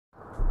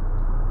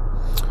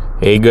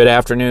Hey, good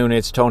afternoon.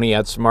 It's Tony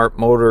at Smart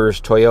Motors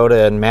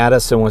Toyota in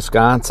Madison,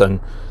 Wisconsin.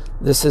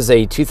 This is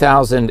a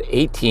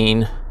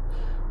 2018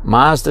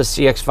 Mazda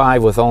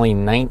CX-5 with only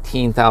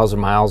 19,000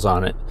 miles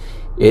on it.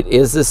 It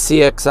is the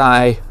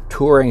CXI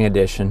Touring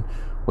Edition,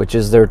 which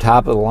is their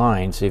top of the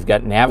line. So you've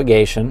got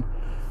navigation.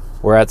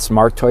 We're at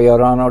Smart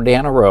Toyota on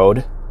Odana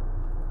Road.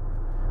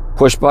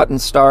 Push button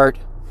start,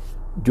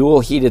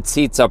 dual heated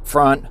seats up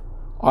front,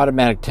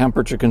 automatic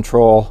temperature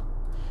control,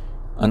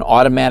 an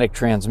automatic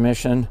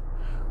transmission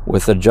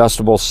with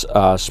adjustable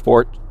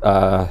sport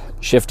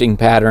shifting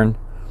pattern.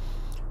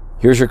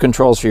 Here's your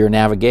controls for your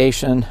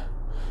navigation,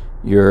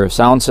 your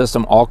sound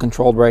system, all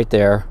controlled right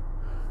there.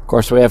 Of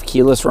course, we have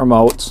keyless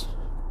remotes,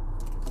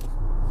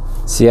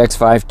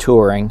 CX-5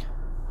 Touring.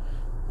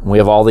 We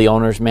have all the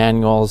owner's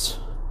manuals.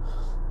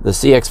 The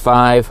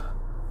CX-5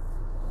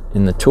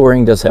 in the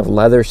Touring does have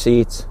leather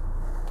seats.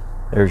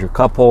 There's your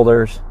cup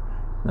holders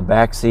in the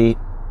back seat.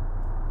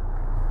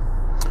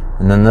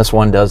 And then this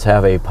one does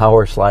have a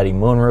power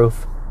sliding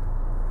moonroof.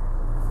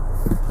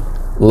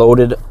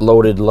 Loaded,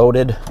 loaded,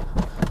 loaded.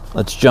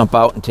 Let's jump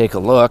out and take a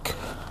look.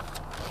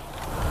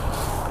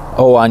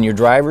 Oh, on your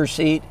driver's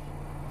seat,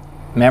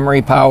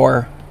 memory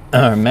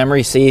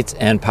seats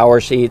and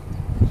power seat.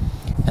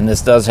 And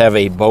this does have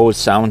a Bose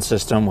sound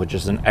system, which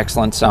is an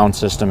excellent sound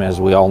system, as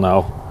we all know.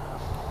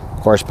 Of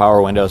course, power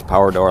windows,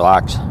 power door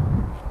locks.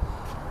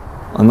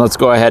 And let's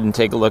go ahead and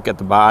take a look at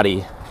the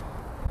body.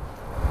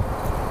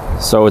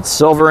 So it's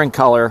silver in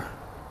color.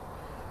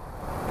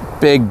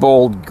 Big,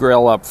 bold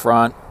grille up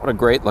front. What a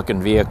great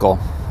looking vehicle.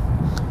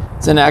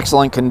 It's in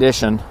excellent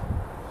condition.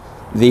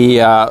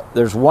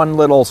 There's one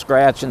little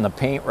scratch in the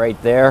paint right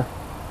there.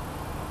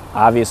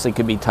 Obviously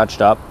could be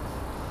touched up.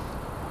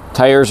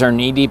 Tires are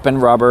knee deep in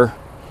rubber,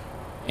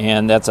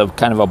 and that's a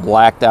kind of a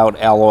blacked out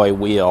alloy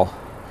wheel.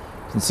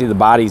 You can see the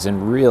body's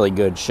in really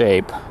good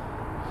shape.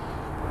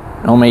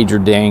 No major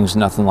dings,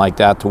 nothing like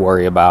that to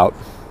worry about.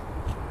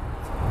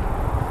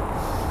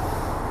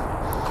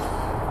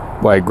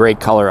 Boy, great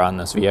color on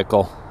this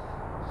vehicle.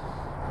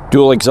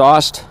 Dual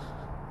exhaust.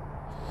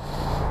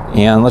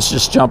 And let's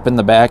just jump in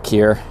the back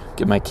here.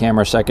 Give my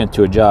camera a second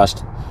to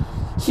adjust.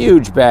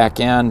 Huge back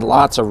end,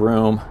 lots of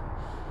room.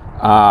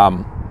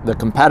 The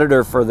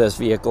competitor for this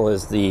vehicle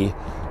is the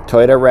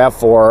Toyota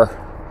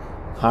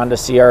RAV4, Honda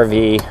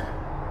CR-V.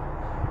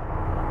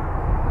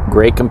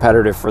 Great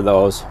competitor for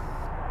those.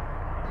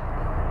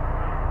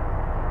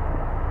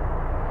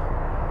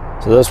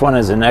 So this one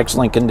is in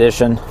excellent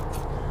condition.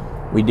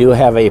 We do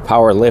have a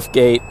power lift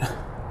gate.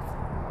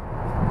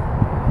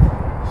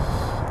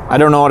 I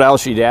don't know what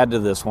else you'd add to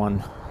this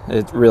one.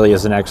 It really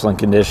is in excellent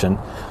condition.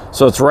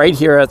 So it's right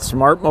here at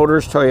Smart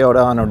Motors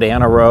Toyota on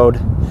Odana Road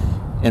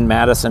in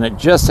Madison. It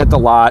just hit the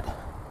lot.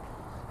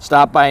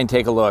 Stop by and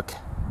take a look.